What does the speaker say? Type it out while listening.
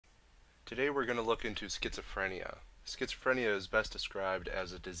Today we're going to look into schizophrenia. Schizophrenia is best described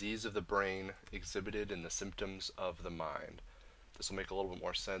as a disease of the brain exhibited in the symptoms of the mind. This will make a little bit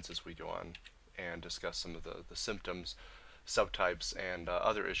more sense as we go on and discuss some of the symptoms, subtypes, and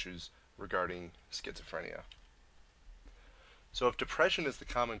other issues regarding schizophrenia. So if depression is the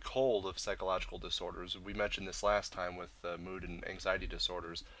common cold of psychological disorders, we mentioned this last time with mood and anxiety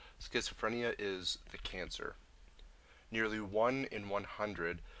disorders, schizophrenia is the cancer. Nearly 1 in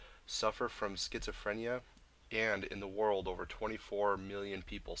 100 suffer from schizophrenia, and in the world over 24 million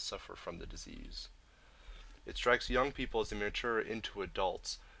people suffer from the disease. It strikes young people as they mature into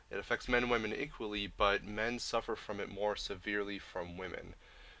adults. It affects men and women equally, but men suffer from it more severely from women.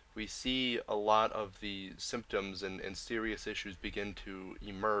 We see a lot of the symptoms and serious issues begin to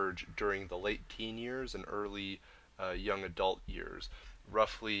emerge during the late teen years and early young adult years.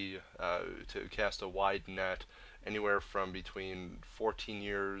 Roughly, to cast a wide net, anywhere from between 14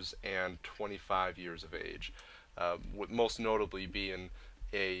 years and 25 years of age, with most notably being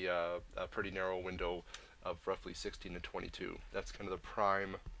a pretty narrow window of roughly 16 to 22. That's kind of the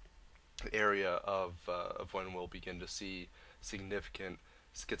prime area of when we'll begin to see significant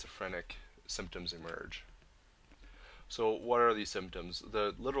schizophrenic symptoms emerge. So what are these symptoms?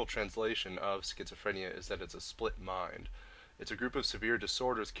 The literal translation of schizophrenia is that it's a split mind. It's a group of severe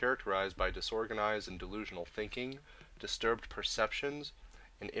disorders characterized by disorganized and delusional thinking, disturbed perceptions,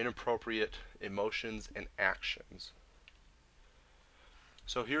 and inappropriate emotions and actions.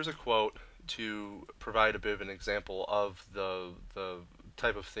 So here's a quote to provide a bit of an example of the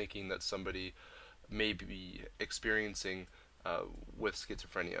type of thinking that somebody may be experiencing with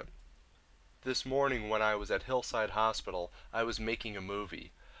schizophrenia. This morning when I was at Hillside Hospital, I was making a movie.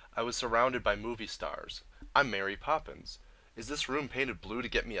 I was surrounded by movie stars. I'm Mary Poppins. Is this room painted blue to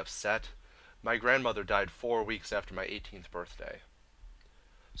get me upset? My grandmother died 4 weeks after my 18th birthday.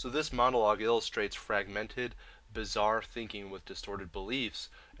 So this monologue illustrates fragmented, bizarre thinking with distorted beliefs,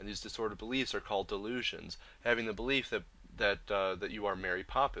 and these distorted beliefs are called delusions. Having the belief that you are Mary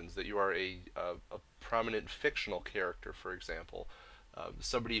Poppins, that you are a prominent fictional character, for example.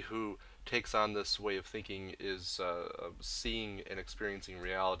 Somebody who takes on this way of thinking is seeing and experiencing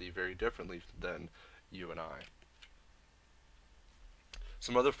reality very differently than you and I.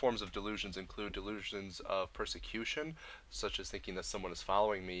 Some other forms of delusions include delusions of persecution, such as thinking that someone is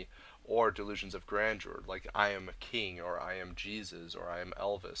following me, or delusions of grandeur, like I am a king, or I am Jesus, or I am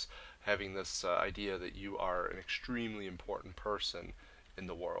Elvis, having this idea that you are an extremely important person in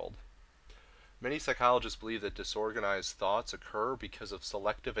the world. Many psychologists believe that disorganized thoughts occur because of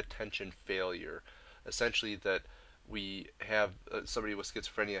selective attention failure. Essentially, that we have somebody with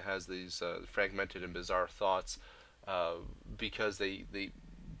schizophrenia has these fragmented and bizarre thoughts because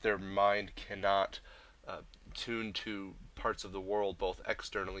their mind cannot tune to parts of the world both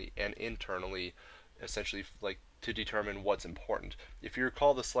externally and internally, essentially like to determine what's important. If you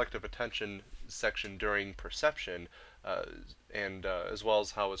recall the selective attention section during perception, and as well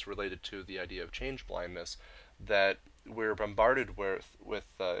as how it's related to the idea of change blindness, that we're bombarded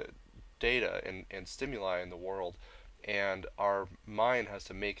with data and stimuli in the world, and our mind has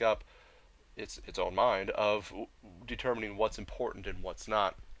to make up its own mind of determining what's important and what's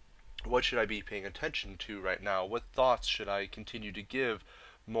not. What should I be paying attention to right now? What thoughts should I continue to give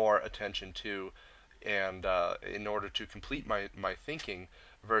more attention to, and in order to complete my thinking,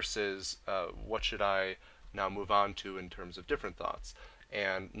 versus what should I now move on to in terms of different thoughts,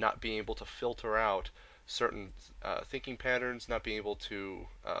 and not being able to filter out certain thinking patterns, not being able to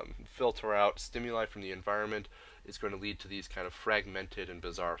filter out stimuli from the environment is going to lead to these kind of fragmented and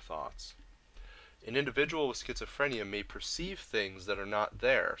bizarre thoughts. An individual with schizophrenia may perceive things that are not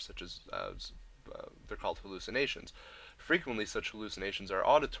there, such as they're called hallucinations. Frequently such hallucinations are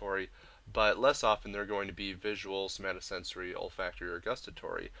auditory, but less often they're going to be visual, somatosensory, olfactory, or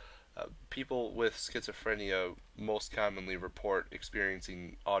gustatory. People with schizophrenia most commonly report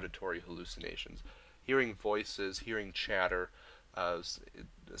experiencing auditory hallucinations. Hearing voices, hearing chatter,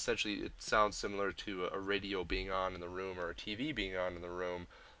 essentially it sounds similar to a radio being on in the room or a TV being on in the room,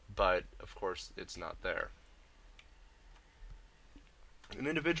 but of course it's not there. An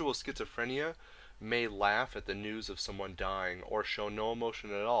individual with schizophrenia may laugh at the news of someone dying or show no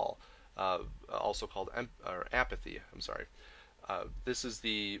emotion at all, also called apathy. This is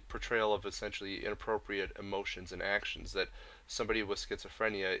the portrayal of essentially inappropriate emotions and actions, that somebody with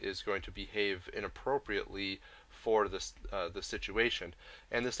schizophrenia is going to behave inappropriately for the situation.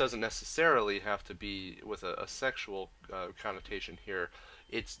 And this doesn't necessarily have to be with a sexual connotation here.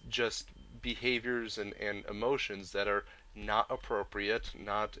 It's just behaviors and emotions that are not appropriate,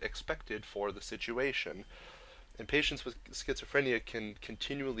 not expected for the situation. And patients with schizophrenia can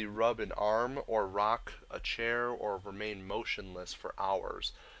continually rub an arm or rock a chair or remain motionless for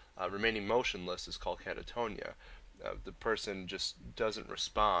hours. Remaining motionless is called catatonia. The person just doesn't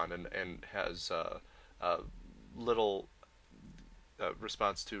respond and has little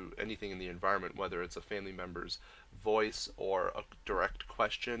response to anything in the environment, whether it's a family member's voice or a direct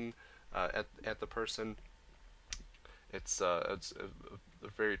question at the person. It's a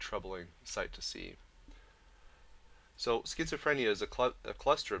very troubling sight to see. So schizophrenia is a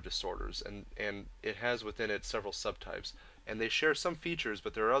cluster of disorders, and it has within it several subtypes. And they share some features,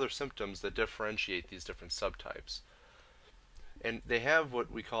 but there are other symptoms that differentiate these different subtypes. And they have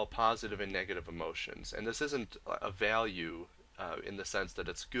what we call positive and negative emotions. And this isn't a value in the sense that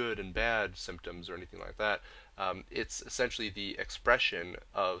it's good and bad symptoms or anything like that. It's essentially the expression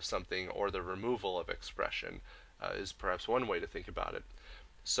of something or the removal of expression is perhaps one way to think about it.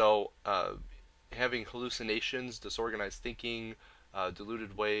 So having hallucinations, disorganized thinking,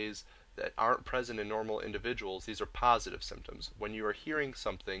 deluded ways that aren't present in normal individuals, these are positive symptoms. When you are hearing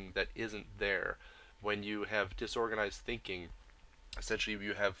something that isn't there, when you have disorganized thinking, essentially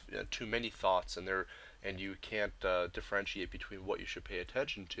you have too many thoughts and you can't differentiate between what you should pay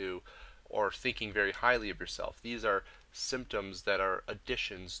attention to, or thinking very highly of yourself. These are symptoms that are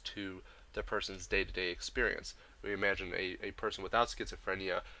additions to the person's day-to-day experience. We imagine a person without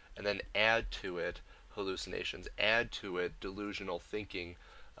schizophrenia and then add to it hallucinations, add to it delusional thinking,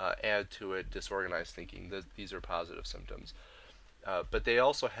 add to it disorganized thinking. These are positive symptoms. But they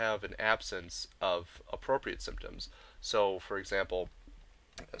also have an absence of appropriate symptoms. So, for example,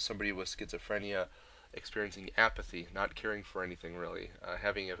 somebody with schizophrenia experiencing apathy, not caring for anything really,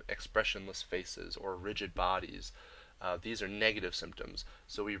 having expressionless faces or rigid bodies. These are negative symptoms.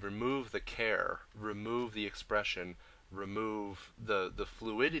 So we remove the care, remove the expression, remove the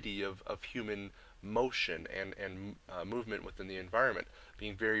fluidity of human motion and movement within the environment,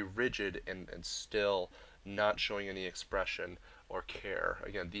 being very rigid and still, not showing any expression or care.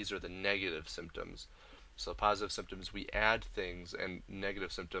 Again, these are the negative symptoms. So positive symptoms, we add things, and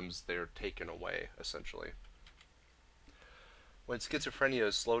negative symptoms, they're taken away, essentially. When schizophrenia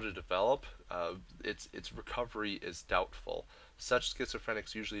is slow to develop, its recovery is doubtful. Such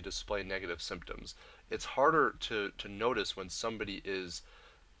schizophrenics usually display negative symptoms. It's harder to notice when somebody is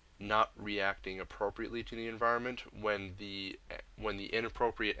not reacting appropriately to the environment when the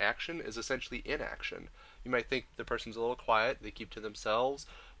inappropriate action is essentially inaction. You might think the person's a little quiet, they keep to themselves,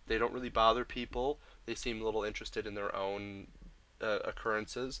 they don't really bother people, they seem a little interested in their own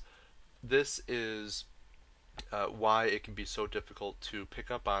occurrences. This is why it can be so difficult to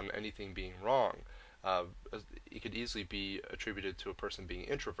pick up on anything being wrong. It could easily be attributed to a person being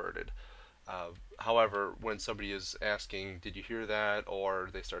introverted. However, when somebody is asking, did you hear that? Or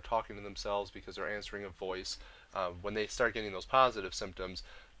they start talking to themselves because they're answering a voice, when they start getting those positive symptoms,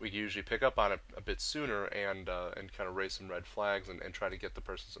 we usually pick up on it a bit sooner and kind of raise some red flags and try to get the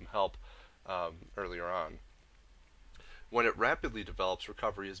person some help earlier on. When it rapidly develops,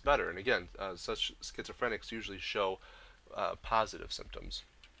 recovery is better. And again, such schizophrenics usually show positive symptoms.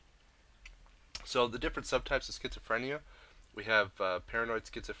 So the different subtypes of schizophrenia, we have paranoid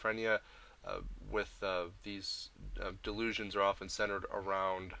schizophrenia, with these delusions are often centered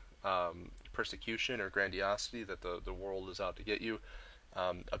around persecution or grandiosity, that the world is out to get you.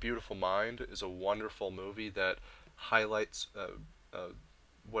 A Beautiful Mind is a wonderful movie that highlights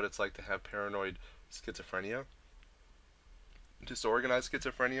what it's like to have paranoid schizophrenia. Disorganized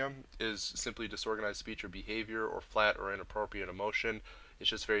schizophrenia is simply disorganized speech or behavior or flat or inappropriate emotion.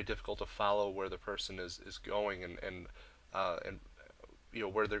 It's just very difficult to follow where the person is going and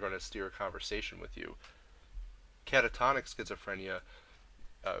where they're going to steer a conversation with you. Catatonic schizophrenia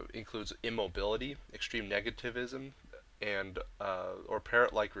includes immobility, extreme negativism, and or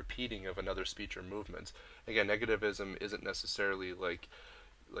parrot-like repeating of another speech or movements. Again, negativism isn't necessarily like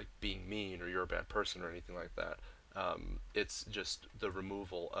being mean or you're a bad person or anything like that. It's just the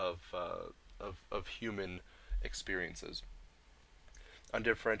removal of human experiences.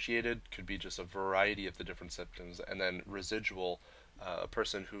 Undifferentiated could be just a variety of the different symptoms, and then residual, a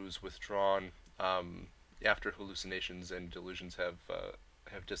person who's withdrawn after hallucinations and delusions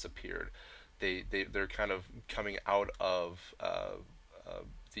have disappeared. They're kind of coming out of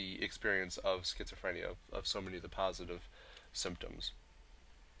the experience of schizophrenia, of so many of the positive symptoms.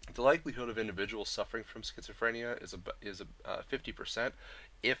 The likelihood of individuals suffering from schizophrenia is 50%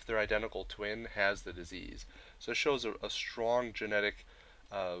 if their identical twin has the disease. So it shows a strong genetic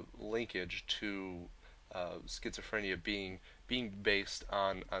linkage to schizophrenia being based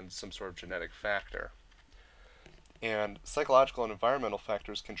on some sort of genetic factor. And psychological and environmental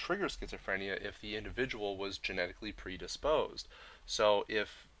factors can trigger schizophrenia if the individual was genetically predisposed. So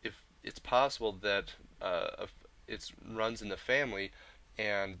if it's possible that it runs in the family,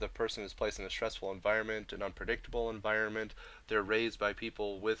 and the person is placed in a stressful environment, an unpredictable environment, they're raised by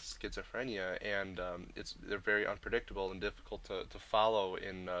people with schizophrenia, and they're very unpredictable and difficult to follow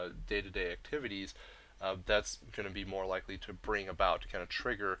in day-to-day activities. That's going to be more likely to bring about, to kind of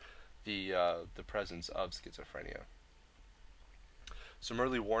trigger the presence of schizophrenia. Some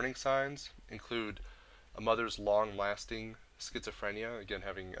early warning signs include a mother's long-lasting schizophrenia, again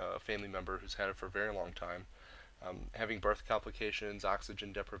having a family member who's had it for a very long time, having birth complications,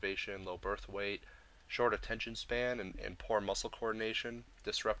 oxygen deprivation, low birth weight, short attention span and poor muscle coordination,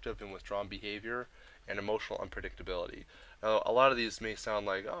 disruptive and withdrawn behavior, and emotional unpredictability. Now, a lot of these may sound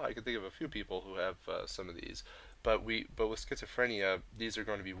like, oh, I can think of a few people who have some of these, but with schizophrenia, these are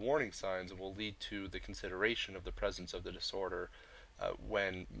going to be warning signs and will lead to the consideration of the presence of the disorder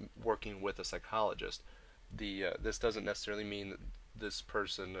when working with a psychologist. This doesn't necessarily mean that this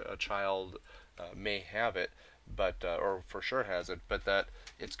person, a child, may have it, but or for sure has it, but that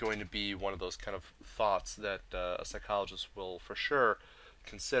it's going to be one of those kind of thoughts that a psychologist will for sure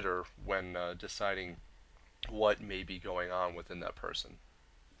consider when deciding what may be going on within that person.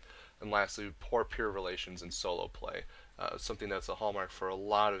 And lastly, poor peer relations and solo play, something that's a hallmark for a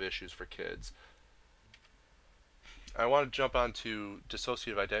lot of issues for kids. I want to jump onto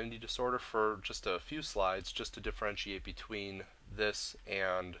dissociative identity disorder for just a few slides, just to differentiate between this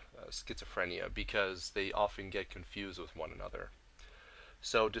and schizophrenia, because they often get confused with one another.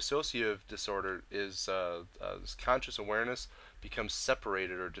 So dissociative disorder is conscious awareness becomes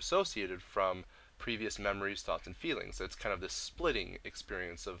separated or dissociated from previous memories, thoughts, and feelings. It's kind of this splitting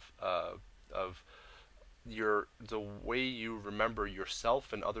experience of the way you remember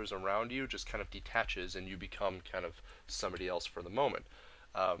yourself and others around you just kind of detaches, and you become kind of somebody else for the moment.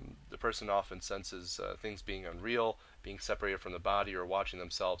 The person often senses things being unreal, being separated from the body, or watching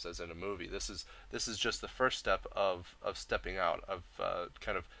themselves as in a movie. This is just the first step of stepping out, of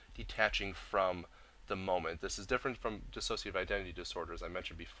kind of detaching from the moment. This is different from dissociative identity disorder, as I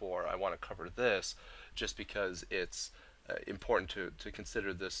mentioned before. I want to cover this just because it's important to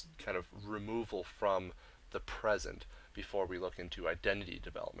consider this kind of removal from the present before we look into identity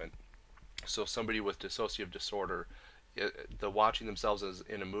development. So somebody with dissociative disorder, the watching themselves as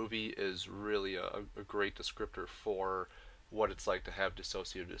in a movie is really a great descriptor for what it's like to have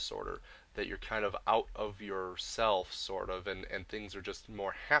dissociative disorder, that you're kind of out of yourself, sort of, and things are just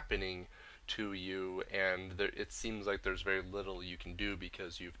more happening to you, and it seems like there's very little you can do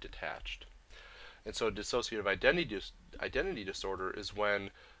because you've detached. And so dissociative identity disorder is when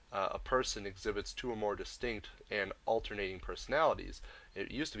a person exhibits two or more distinct and alternating personalities. It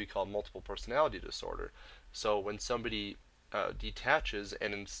used to be called multiple personality disorder. So when somebody detaches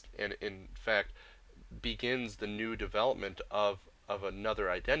and in fact begins the new development of another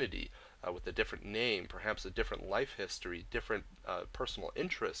identity with a different name, perhaps a different life history, different personal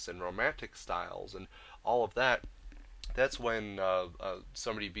interests and romantic styles, and all of that, that's when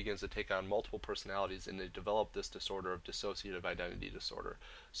somebody begins to take on multiple personalities, and they develop this disorder of dissociative identity disorder.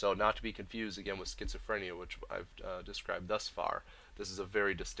 So not to be confused again with schizophrenia, which I've described thus far. This is a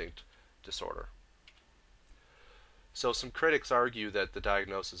very distinct disorder. So some critics argue that the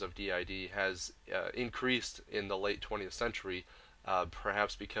diagnosis of DID has increased in the late 20th century,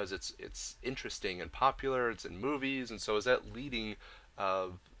 perhaps because it's interesting and popular, it's in movies, and so is that leading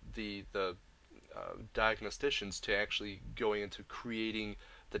the diagnosticians to actually going into creating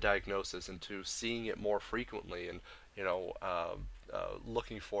the diagnosis and to seeing it more frequently, and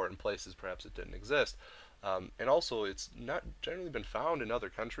looking for it in places perhaps it didn't exist. And also, it's not generally been found in other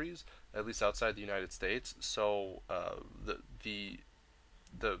countries, at least outside the United States. So the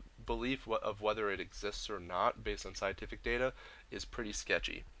belief of whether it exists or not, based on scientific data, is pretty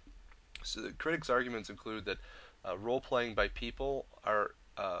sketchy. So the critics' arguments include that role playing by people are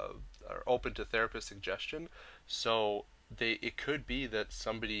open to therapist suggestion. So it could be that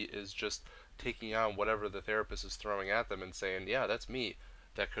somebody is just taking on whatever the therapist is throwing at them and saying, yeah, that's me.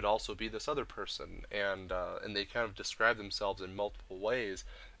 That could also be this other person, and they kind of describe themselves in multiple ways,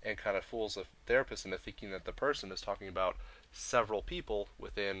 and kind of fools the therapist into thinking that the person is talking about several people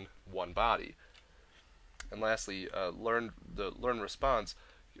within one body. And lastly, learned response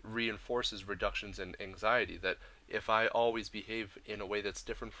reinforces reductions in anxiety, that if I always behave in a way that's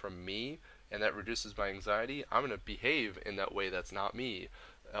different from me, and that reduces my anxiety, I'm going to behave in that way that's not me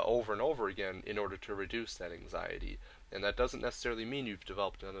over and over again in order to reduce that anxiety. And that doesn't necessarily mean you've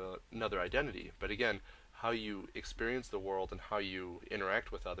developed another identity, but again, how you experience the world and how you interact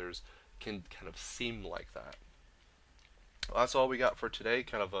with others can kind of seem like that. Well, that's all we got for today.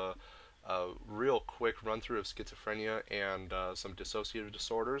 Kind of a real quick run through of schizophrenia and some dissociative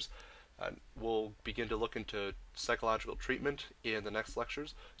disorders. We'll begin to look into psychological treatment in the next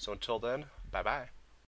lectures. So until then, bye bye.